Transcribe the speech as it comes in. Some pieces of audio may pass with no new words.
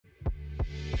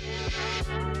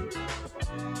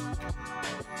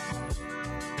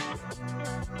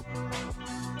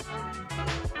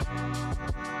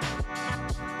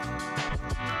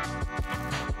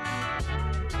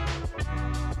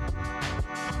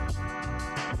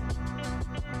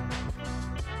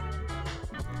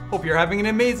Hope you're having an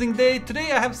amazing day.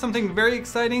 Today I have something very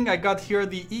exciting. I got here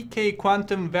the EK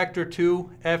Quantum Vector 2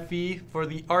 FE for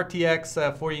the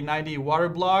RTX 4090 water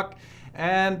block.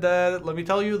 And let me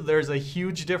tell you, there's a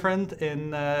huge difference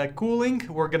in cooling.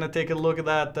 We're gonna take a look at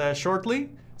that shortly.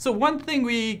 So one thing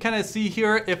we kind of see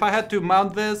here, if I had to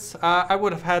mount this, I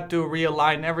would have had to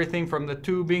realign everything from the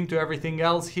tubing to everything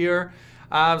else here.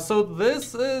 So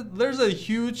this, there's a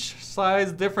huge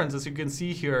size difference as you can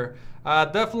see here.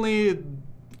 Definitely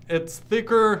it's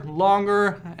thicker,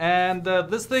 longer, and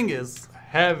this thing is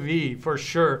heavy for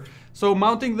sure. So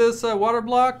mounting this water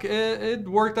block, it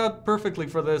worked out perfectly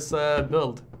for this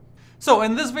build. So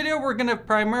in this video, we're gonna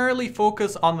primarily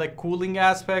focus on the cooling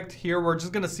aspect. Here, we're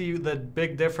just gonna see the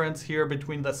big difference here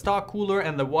between the stock cooler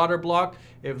and the water block.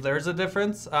 If there's a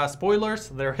difference, spoilers,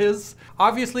 there is.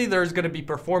 Obviously, there's gonna be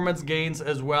performance gains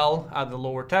as well at the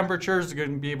lower temperatures. You're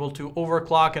gonna be able to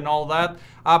overclock and all that.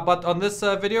 But on this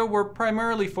video, we're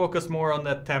primarily focused more on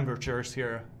the temperatures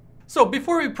here. So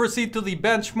before we proceed to the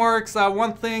benchmarks,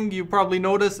 one thing you probably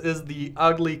notice is the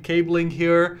ugly cabling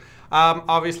here.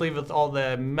 Obviously with all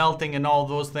the melting and all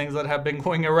those things that have been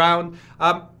going around,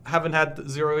 haven't had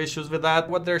zero issues with that.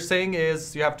 What they're saying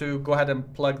is you have to go ahead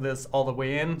and plug this all the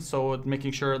way in, so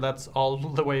making sure that's all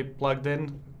the way plugged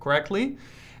in correctly.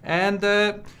 And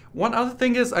one other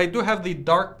thing is I do have the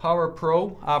Dark Power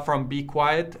Pro from Be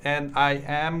Quiet, and I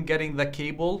am getting the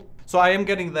cable. So I am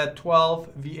getting the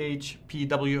 12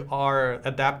 VH-PWR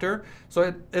adapter.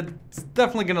 So it's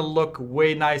definitely gonna look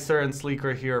way nicer and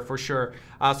sleeker here for sure.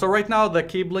 So right now the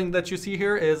cabling that you see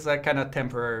here is kind of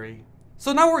temporary.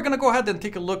 So now we're gonna go ahead and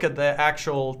take a look at the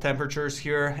actual temperatures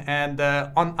here. And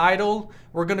on idle,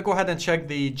 we're gonna go ahead and check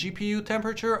the GPU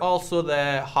temperature, also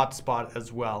the hotspot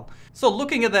as well. So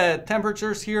looking at the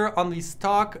temperatures here on the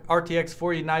stock RTX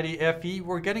 4090 FE,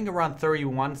 we're getting around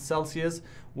 31 Celsius.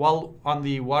 While on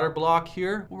the water block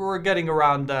here, we're getting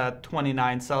around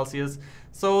 29 Celsius.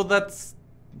 So that's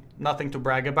nothing to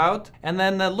brag about. And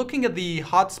then looking at the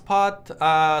hotspot,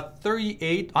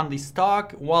 38 on the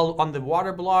stock, while on the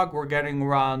water block, we're getting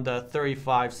around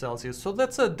 35 Celsius. So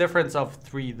that's a difference of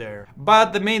 3 there.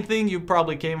 But the main thing you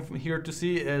probably came here to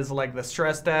see is like the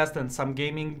stress test and some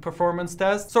gaming performance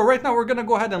tests. So right now we're gonna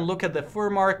go ahead and look at the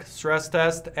Furmark stress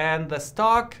test, and the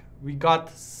stock, we got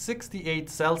 68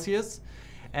 Celsius.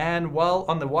 And while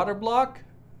on the water block,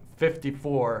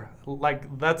 54.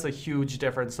 Like that's a huge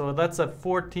difference. So that's a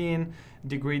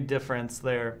 14-degree difference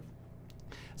there.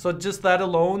 So just that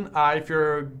alone, if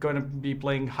you're going to be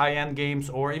playing high-end games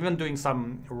or even doing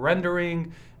some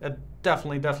rendering,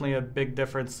 definitely a big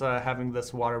difference having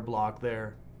this water block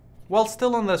there. While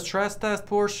still on the stress test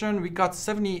portion, we got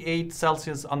 78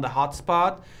 Celsius on the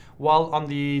hotspot, while on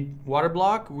the water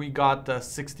block, we got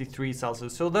 63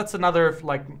 Celsius. So that's another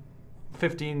like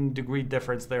 15-degree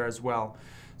difference there as well.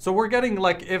 So we're getting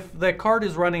like, if the card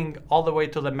is running all the way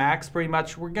to the max pretty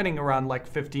much, we're getting around like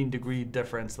 15-degree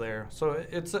difference there. So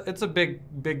it's a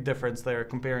big difference there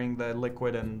comparing the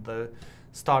liquid and the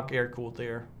stock air cooled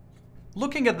there.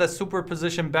 Looking at the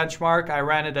Superposition benchmark, I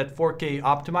ran it at 4K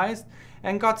optimized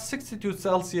and got 62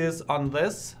 Celsius on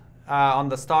this, on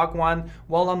the stock one,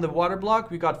 while on the water block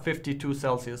we got 52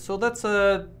 Celsius. So that's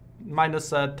a minus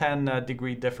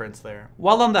 10-degree difference there.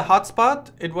 While on the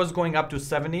hotspot, it was going up to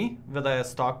 70 with a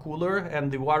stock cooler,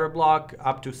 and the water block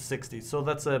up to 60. So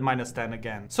that's a minus 10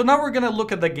 again. So now we're gonna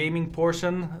look at the gaming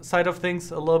portion side of things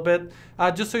a little bit,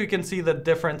 just so you can see the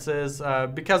differences,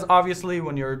 because obviously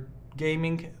when you're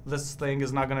gaming, this thing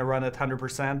is not gonna run at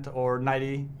 100% or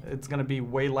 90, it's gonna be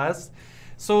way less.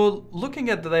 So looking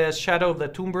at the Shadow of the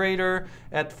Tomb Raider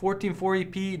at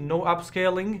 1440p, no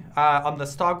upscaling. On the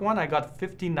stock one, I got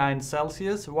 59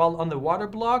 Celsius, while on the water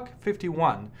block,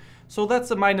 51. So that's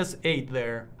a minus 8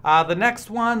 there. The next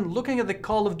one, looking at the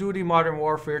Call of Duty Modern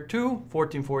Warfare 2,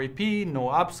 1440p, no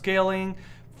upscaling,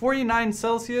 49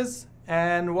 Celsius.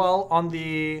 And while on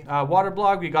the water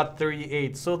block, we got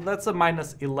 38. So that's a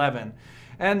minus 11.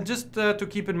 And just to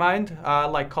keep in mind,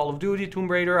 like Call of Duty, Tomb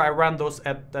Raider, I ran those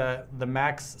at the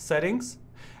max settings.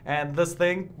 And this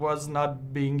thing was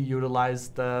not being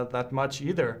utilized that much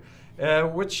either,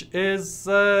 which is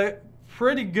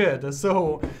pretty good.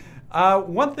 So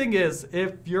one thing is,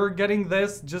 if you're getting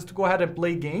this, just go ahead and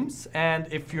play games. And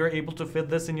if you're able to fit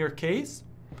this in your case,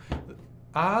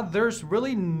 there's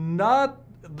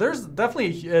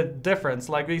definitely a difference.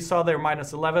 Like we saw there,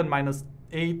 minus 11, minus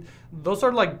 8. Those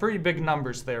are like pretty big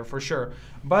numbers there for sure.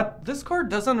 But this card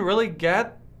doesn't really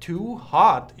get too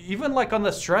hot. Even like on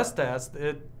the stress test,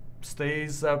 it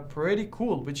stays pretty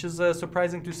cool, which is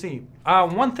surprising to see.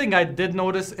 One thing I did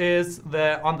notice is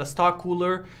that on the stock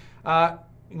cooler,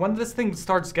 when this thing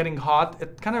starts getting hot,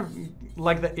 it kind of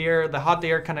like the hot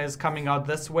air kind of is coming out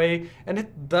this way, and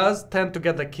it does tend to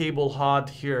get the cable hot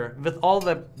here with all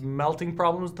the melting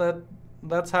problems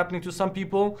that's happening to some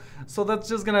people. So that's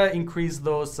just gonna increase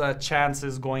those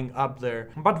chances going up there.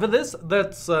 But with this,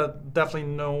 that's definitely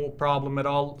no problem at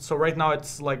all. So right now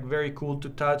it's like very cool to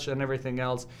touch and everything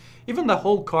else. Even the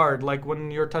whole card, like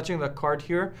when you're touching the card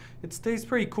here, it stays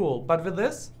pretty cool. But with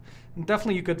this,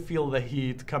 definitely you could feel the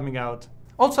heat coming out.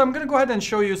 Also, I'm gonna go ahead and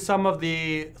show you some of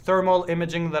the thermal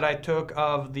imaging that I took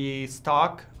of the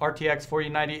stock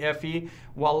RTX4090 Fe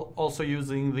while also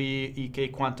using the EK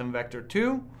Quantum Vector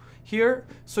 2 here.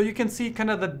 So you can see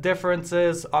kind of the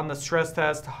differences on the stress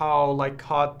test, how like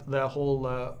hot the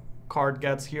whole card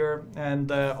gets here, and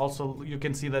also you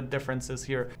can see the differences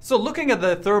here. So looking at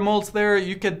the thermals there,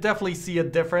 you can definitely see a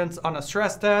difference on a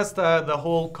stress test, the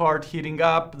whole card heating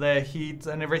up, the heat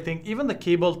and everything. Even the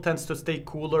cable tends to stay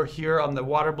cooler here on the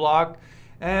water block,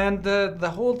 and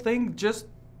the whole thing just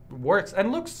works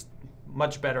and looks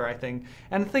much better, I think.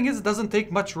 And the thing is, it doesn't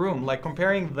take much room. Like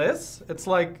comparing this, it's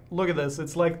like, look at this,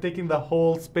 it's like taking the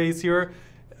whole space here.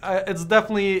 It's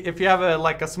definitely, if you have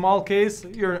a small case,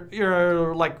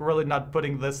 you're like really not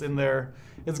putting this in there.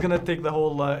 It's gonna take the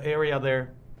whole area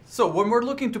there. So when we're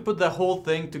looking to put the whole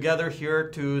thing together here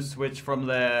to switch from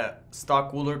the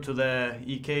stock cooler to the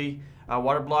EK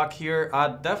water block here,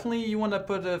 definitely you want to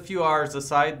put a few hours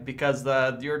aside, because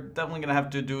you're definitely gonna have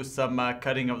to do some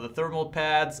cutting of the thermal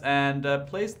pads and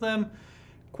place them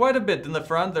quite a bit in the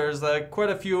front. There's quite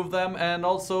a few of them, and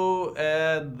also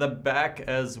the back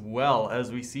as well.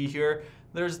 As we see here,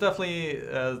 there's definitely,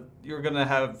 you're gonna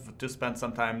have to spend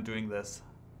some time doing this.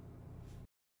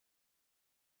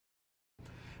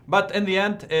 But in the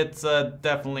end, it's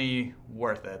definitely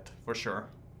worth it, for sure.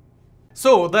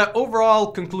 So the overall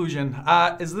conclusion,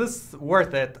 is this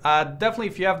worth it? Definitely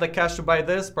if you have the cash to buy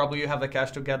this, probably you have the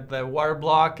cash to get the water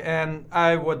block, and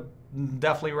I would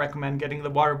definitely recommend getting the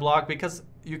water block because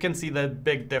you can see the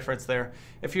big difference there.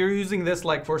 If you're using this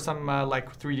like for some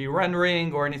like 3D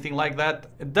rendering or anything like that,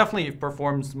 it definitely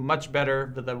performs much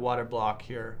better with the water block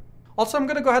here. Also, I'm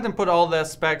gonna go ahead and put all the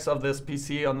specs of this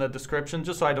PC on the description,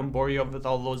 just so I don't bore you with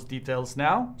all those details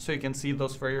now, so you can see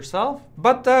those for yourself.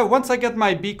 But once I get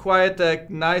my Be Quiet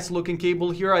nice looking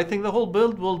cable here, I think the whole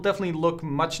build will definitely look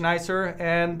much nicer,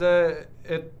 and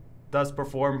it does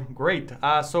perform great.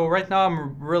 So right now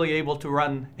I'm really able to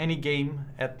run any game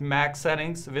at max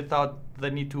settings without the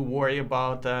need to worry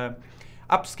about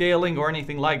upscaling or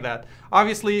anything like that.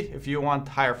 Obviously, if you want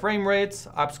higher frame rates,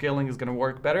 upscaling is gonna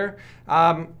work better.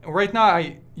 Right now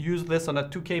I use this on a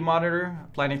 2K monitor,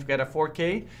 planning to get a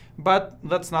 4K, but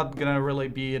that's not gonna really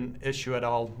be an issue at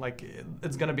all. Like,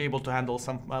 it's gonna be able to handle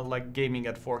some like gaming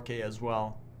at 4K as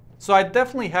well. So I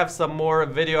definitely have some more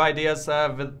video ideas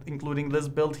including this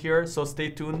build here, so stay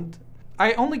tuned.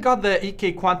 I only got the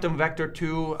EK Quantum Vector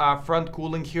 2 front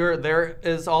cooling here. There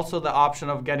is also the option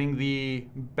of getting the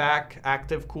back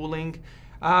active cooling.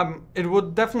 It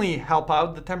would definitely help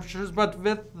out the temperatures, but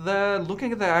with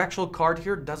looking at the actual card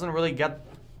here, it doesn't really get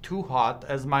too hot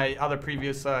as my other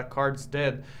previous cards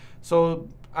did. So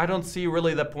I don't see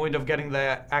really the point of getting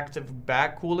the active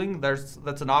back cooling.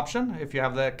 That's an option. If you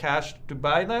have the cash to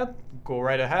buy that, go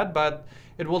right ahead, but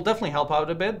it will definitely help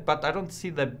out a bit, but I don't see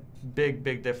the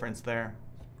big difference there.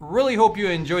 Really hope you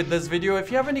enjoyed this video.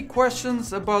 If you have any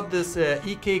questions about this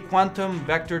EK Quantum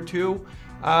Vector 2,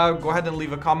 go ahead and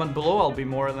leave a comment below. I'll be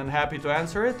more than happy to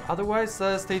answer it. Otherwise,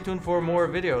 stay tuned for more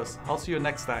videos. I'll see you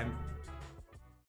next time.